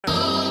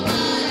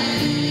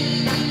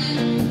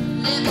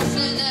Right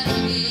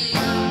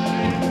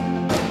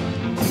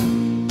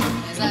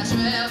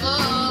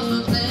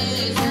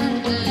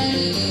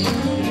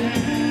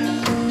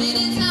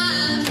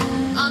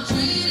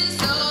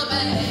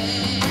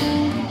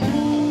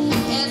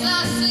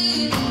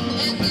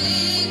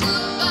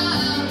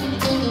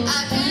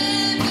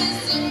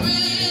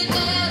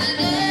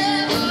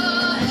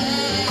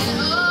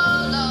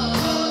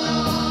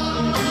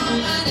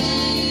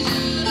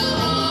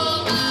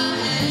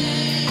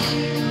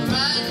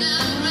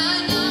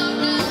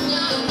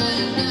now,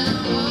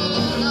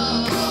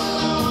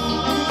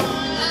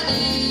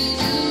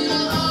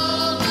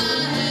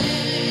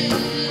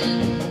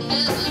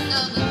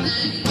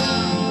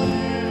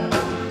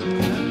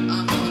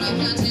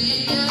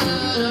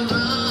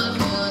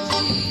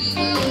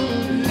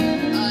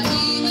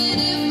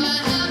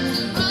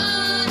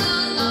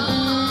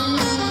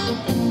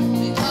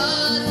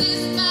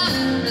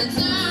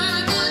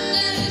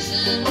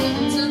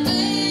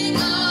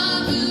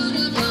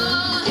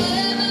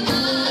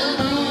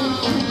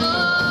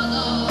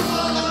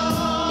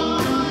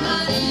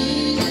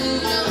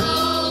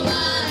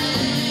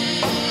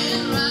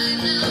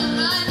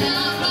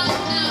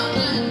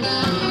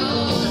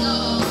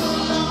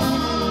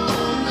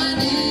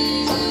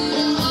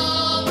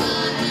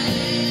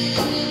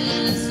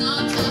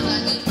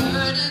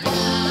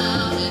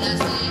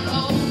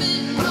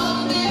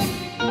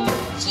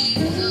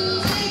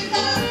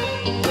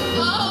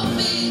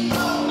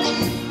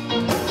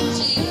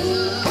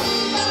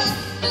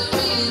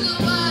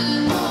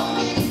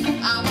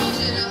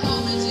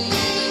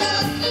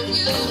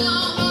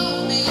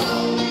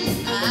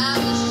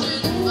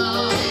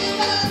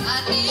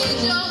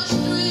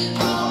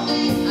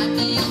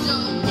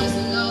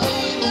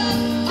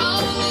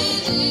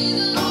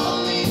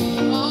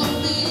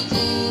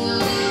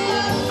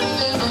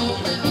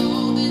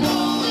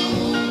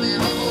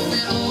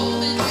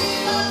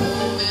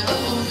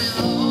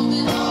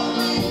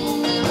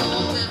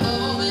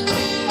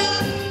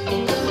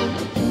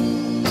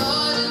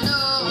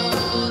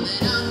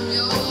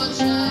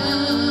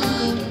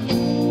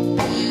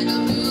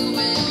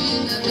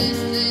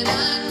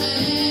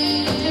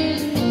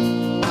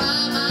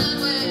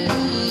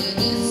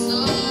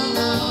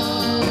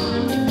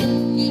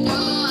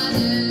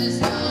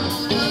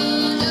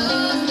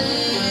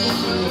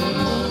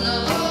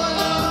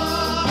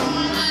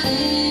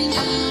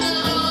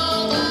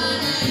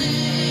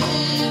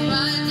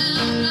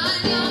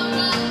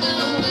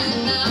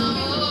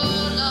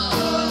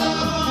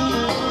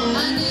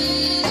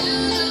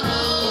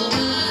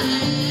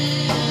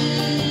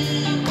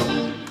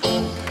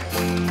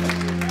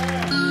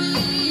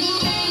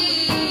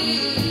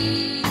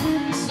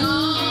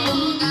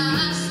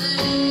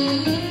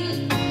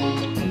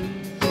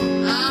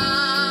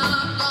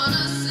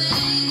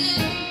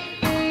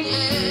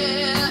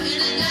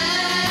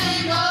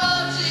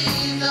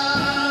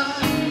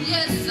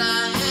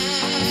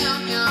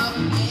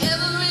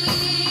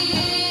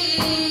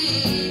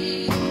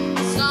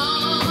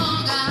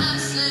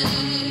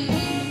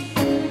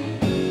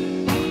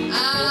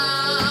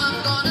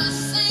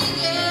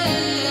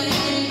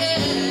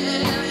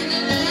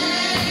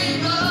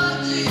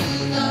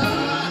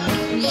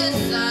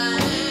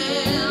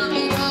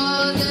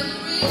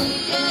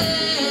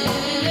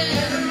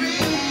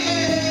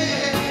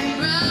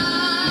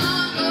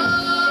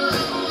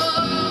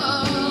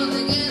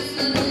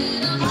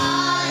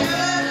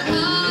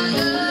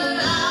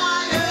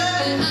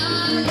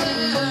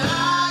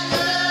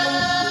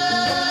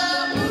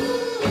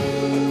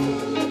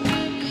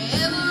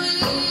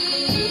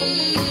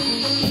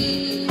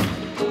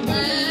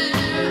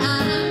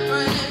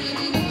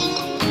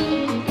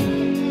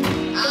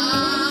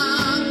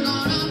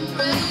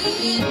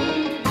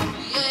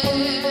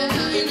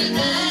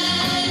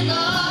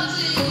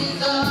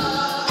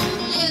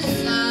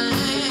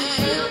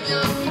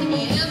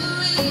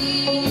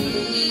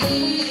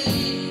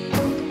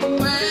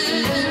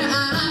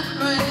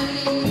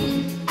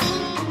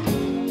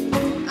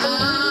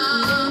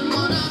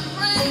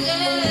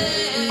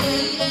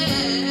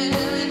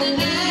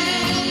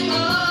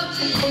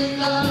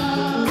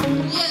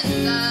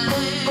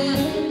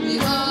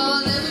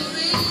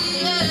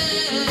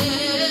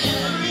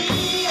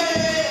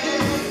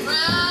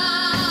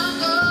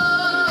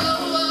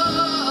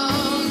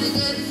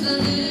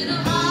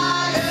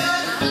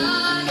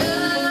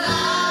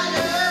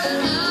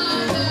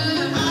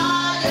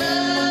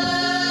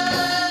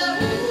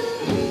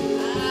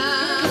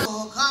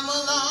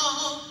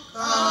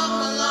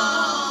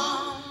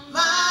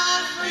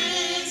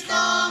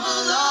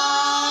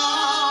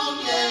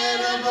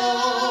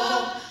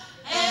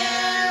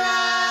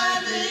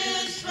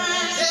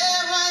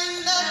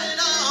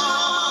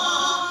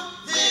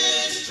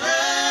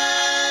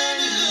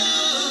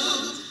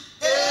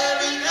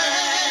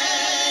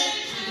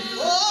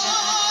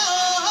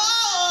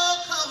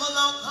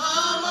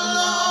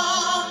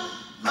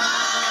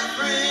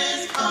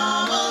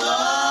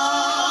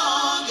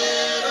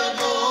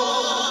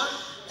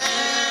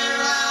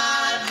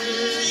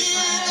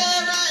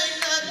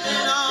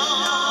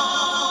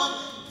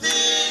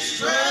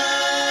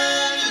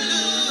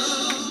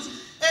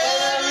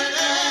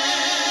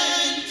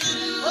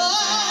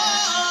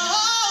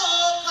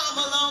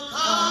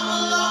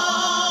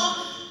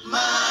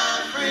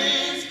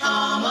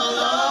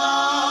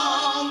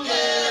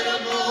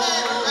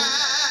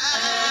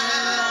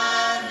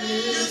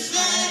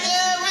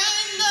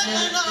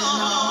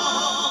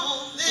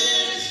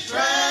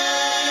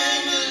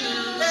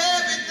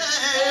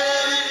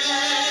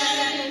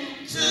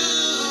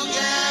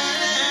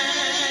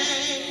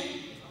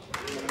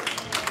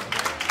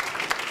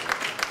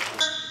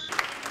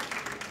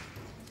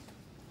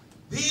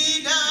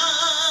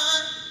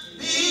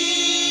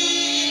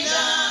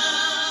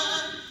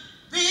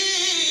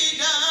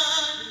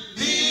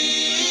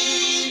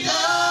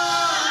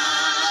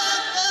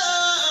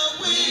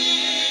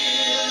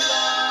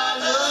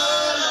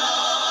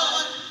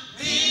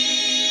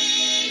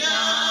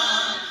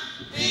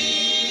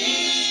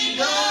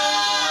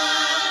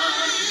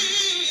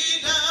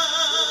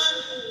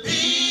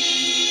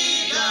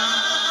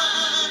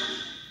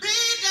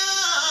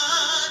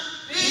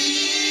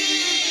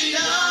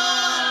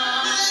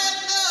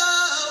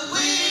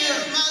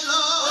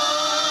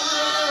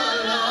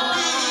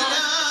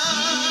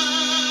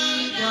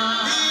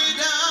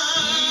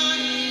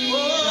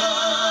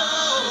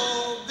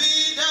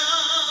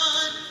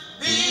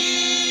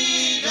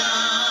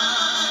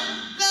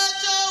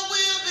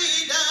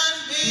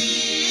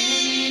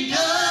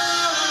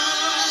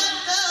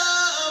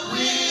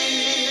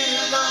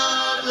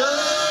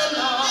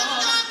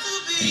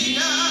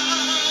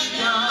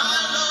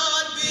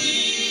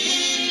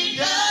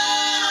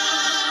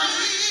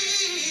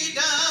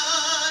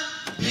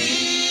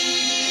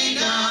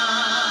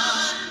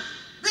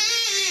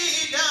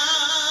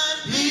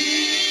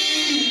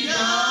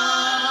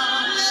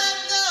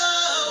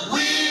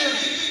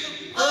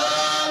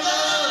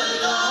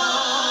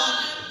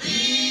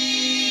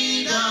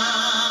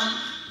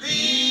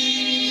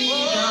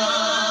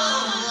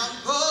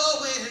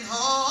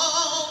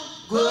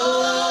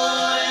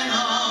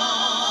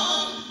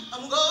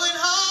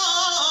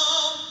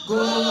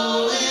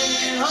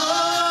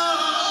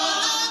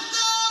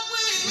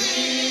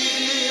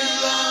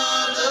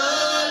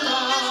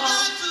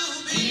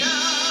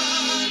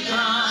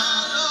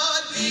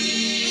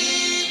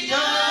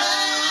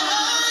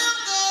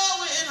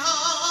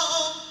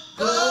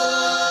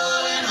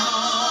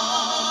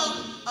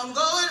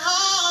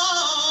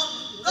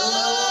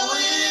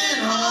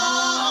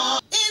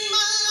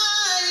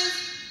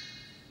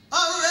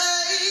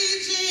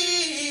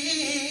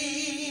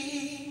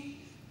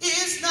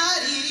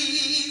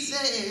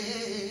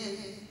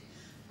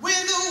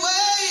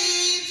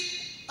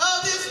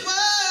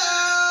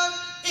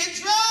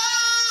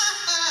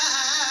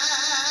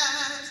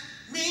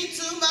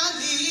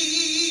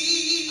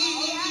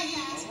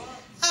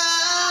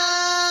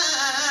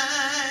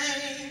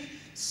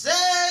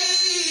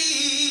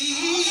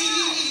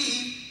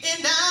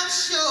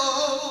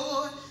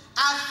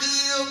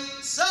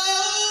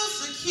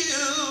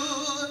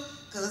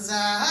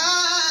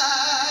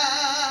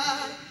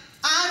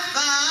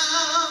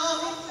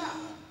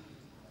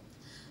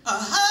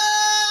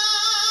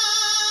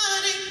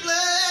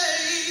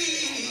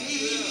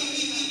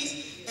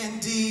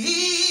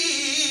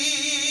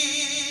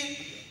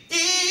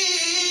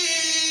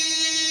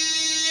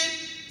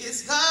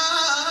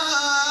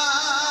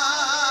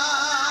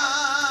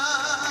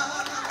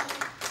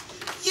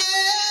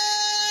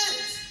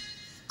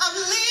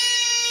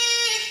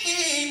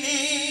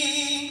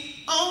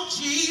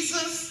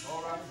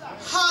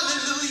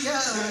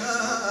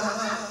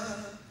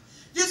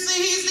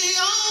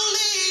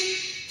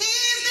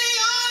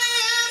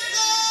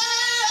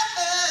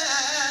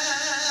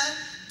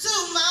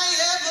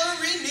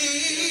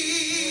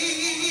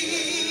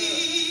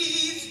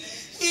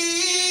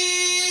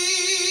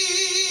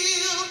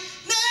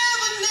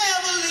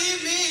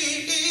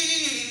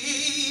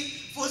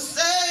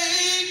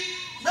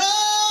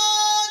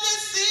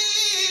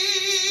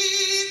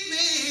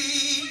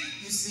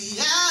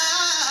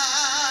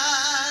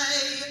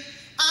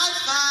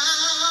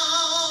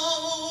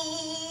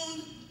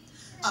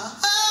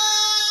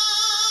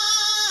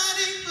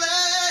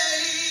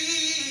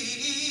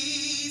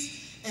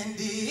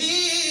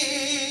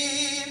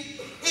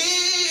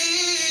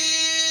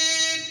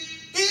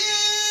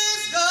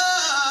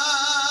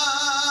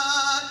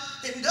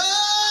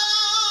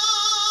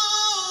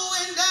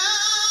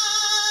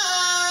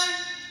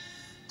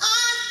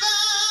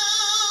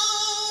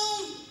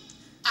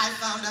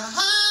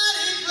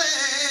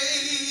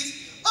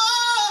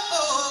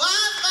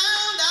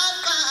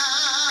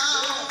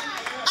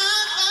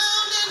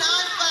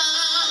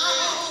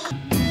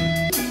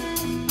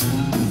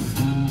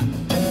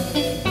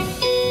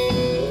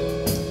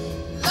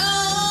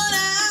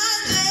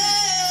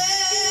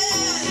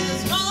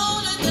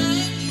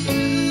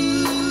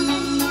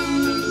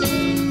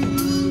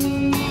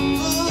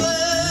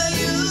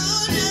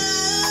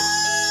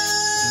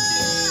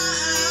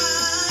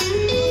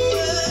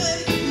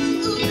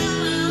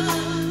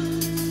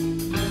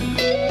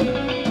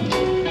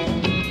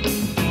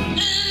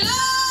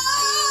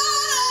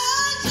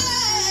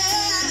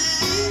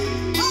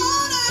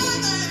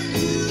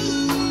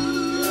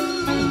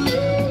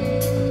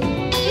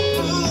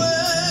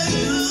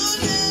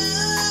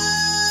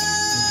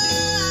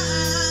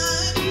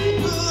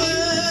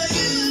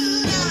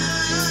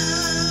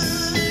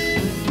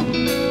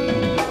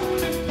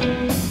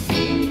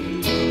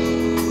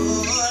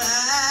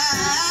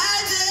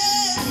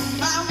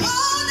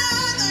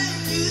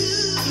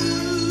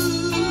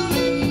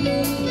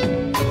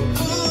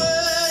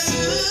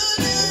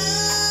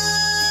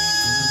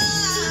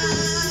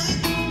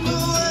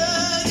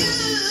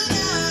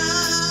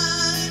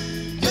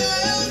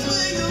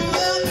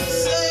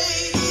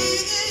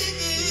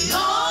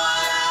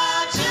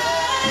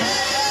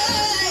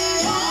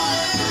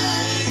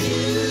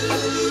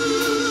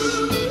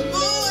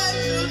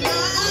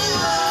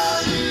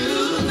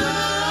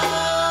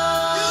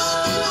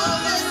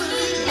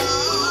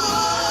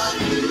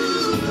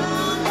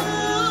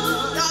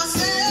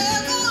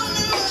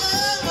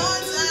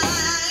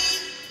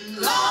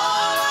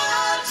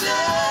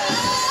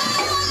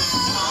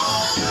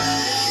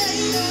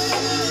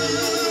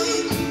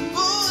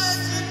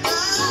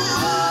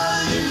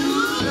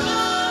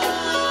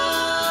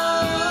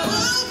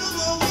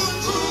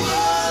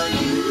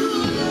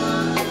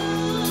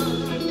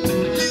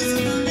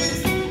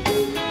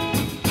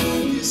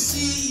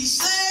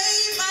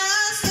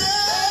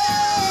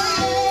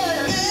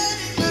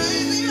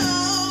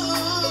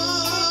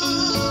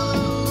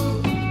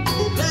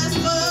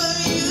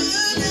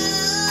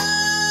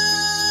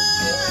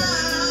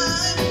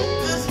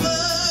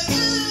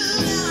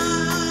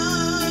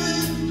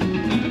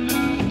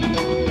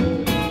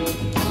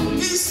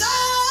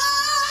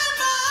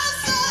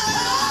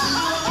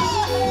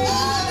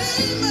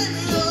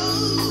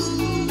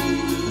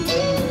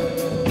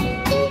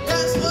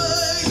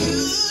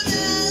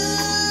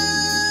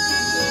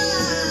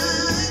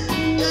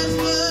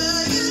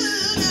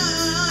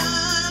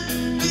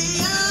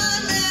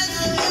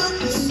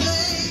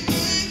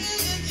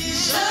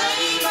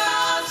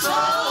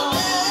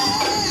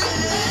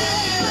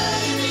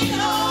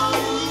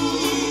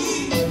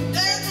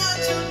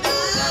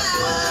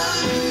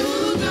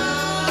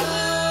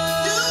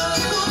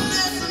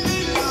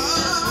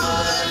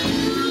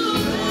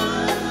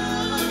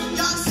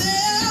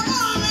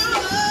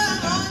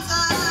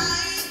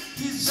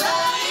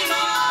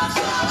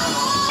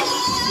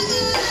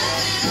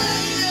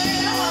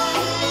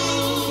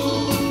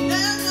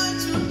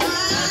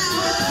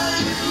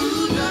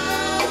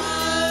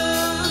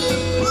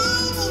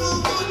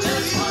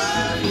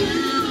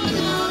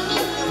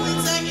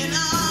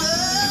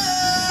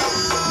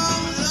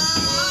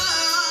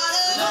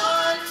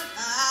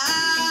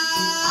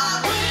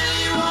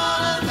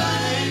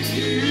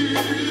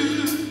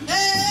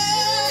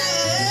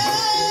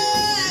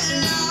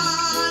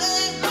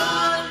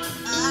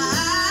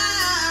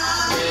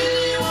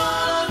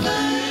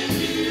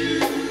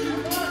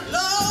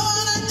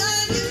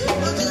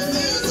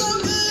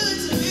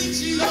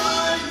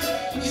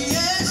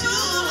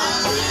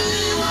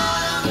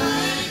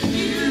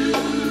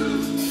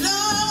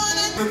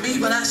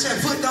 I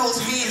said, put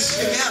those hands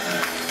together.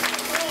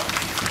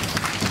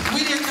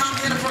 We didn't come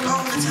here to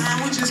prolong the time.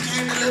 We just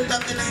came to lift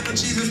up the name of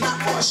Jesus, not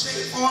for a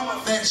shape, form,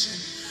 or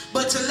fashion,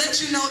 but to let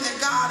you know that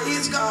God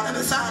is God, and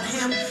beside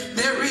him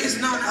there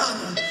is none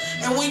other.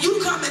 And when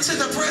you come into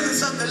the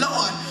presence of the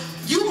Lord,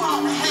 you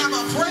ought to have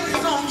a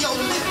praise on your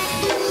lips.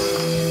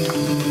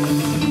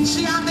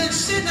 See, I've been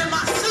sitting in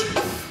my seat,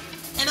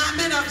 and I've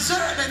been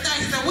observing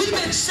things, and we've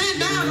been sitting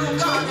down on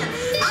God. And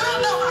I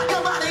don't know about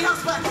nobody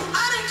else, but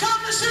I didn't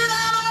come to sit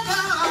down on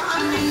God. I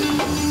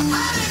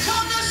didn't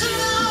come to sit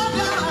down on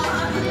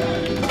God.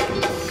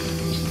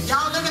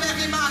 Y'all looking at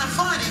me mighty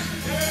funny.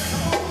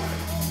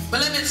 But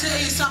let me tell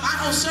you something.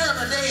 I don't serve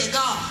a dead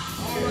God.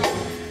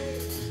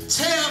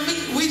 Tell me,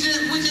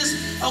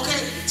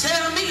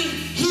 tell me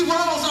he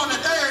rose on the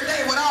third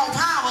day with all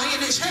power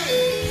in his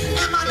hand.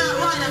 Am I not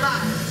right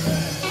about it?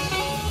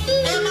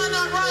 Am I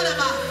not right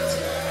about it?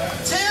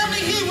 Tell me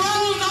he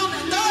rose on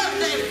the third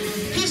day.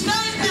 He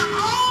stayed there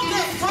all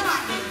day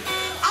Friday,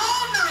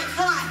 all night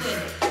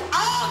Friday,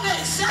 all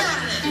day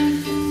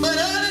Saturday. But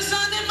early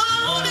Sunday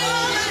morning,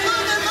 early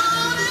Sunday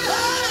morning,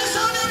 early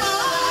Sunday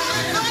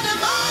morning, Sunday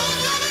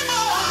morning, Sunday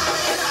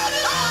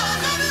morning,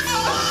 Sunday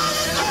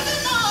morning, Sunday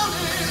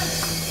morning.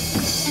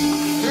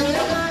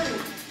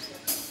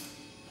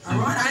 All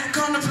right, I ain't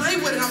come to play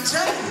with it, I'm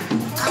telling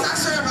you, because I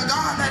serve a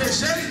God that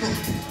is able.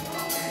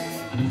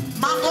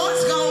 My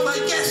voice gone, but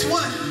guess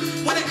what?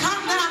 When it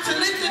comes down to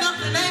lifting up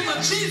the name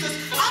of Jesus,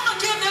 I'm going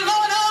to give the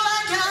Lord all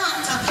I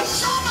got.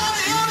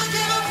 Somebody ought to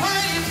give a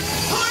praise.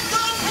 Put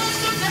those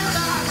hands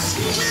together.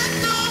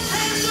 Get those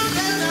hands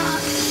together.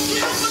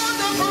 Give God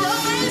the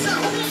praise.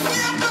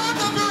 Give God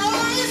the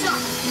praise.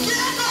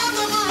 Give God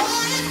the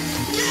praise.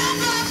 Give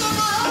God the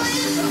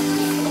praise.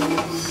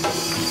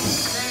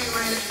 They ain't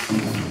ready.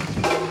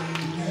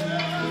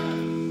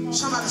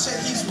 Somebody said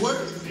he's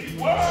worthy.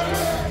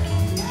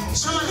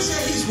 Somebody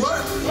said he's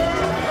worthy.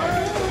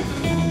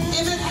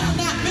 If it had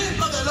not been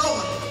for the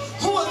Lord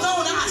who was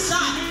on our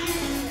side,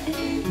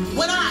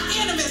 when our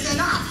enemies and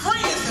our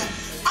friends and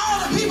all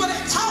the people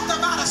that talked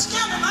about us,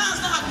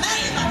 scandalized our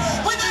name,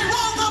 when they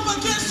rose up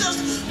against us,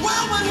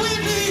 where would we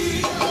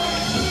be?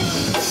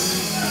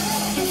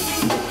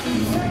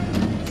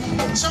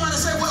 Somebody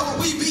said, where would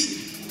we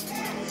be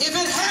if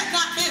it had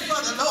not been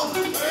for the Lord?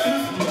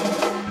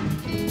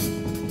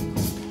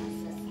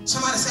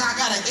 Somebody say, I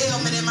got an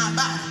ailment in my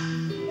body.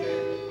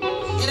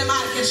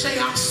 Anybody can say,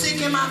 I'm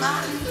sick in my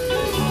body.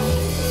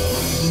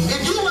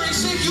 If you ain't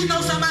sick, you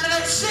know somebody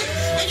that's sick.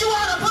 And you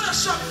ought to put a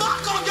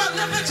shabak on your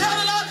lip and tell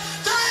the Lord,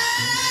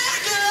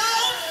 thank you.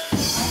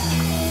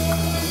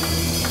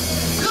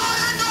 Lord,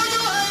 I know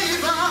you're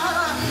able.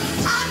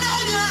 I know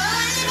you're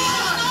able.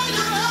 I know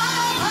you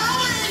got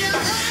power in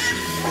your hand.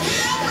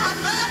 Heal my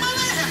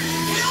family.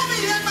 Heal me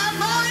in my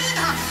mind.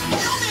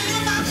 Heal me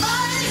in my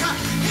body.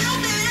 Heal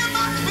me in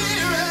my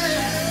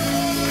spirit.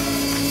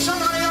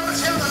 Somebody ought to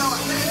tell the Lord,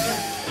 thank you.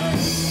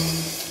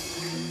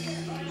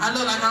 I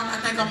look like I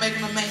think I'm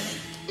making a man.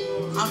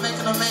 I'm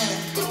making a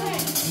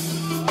man.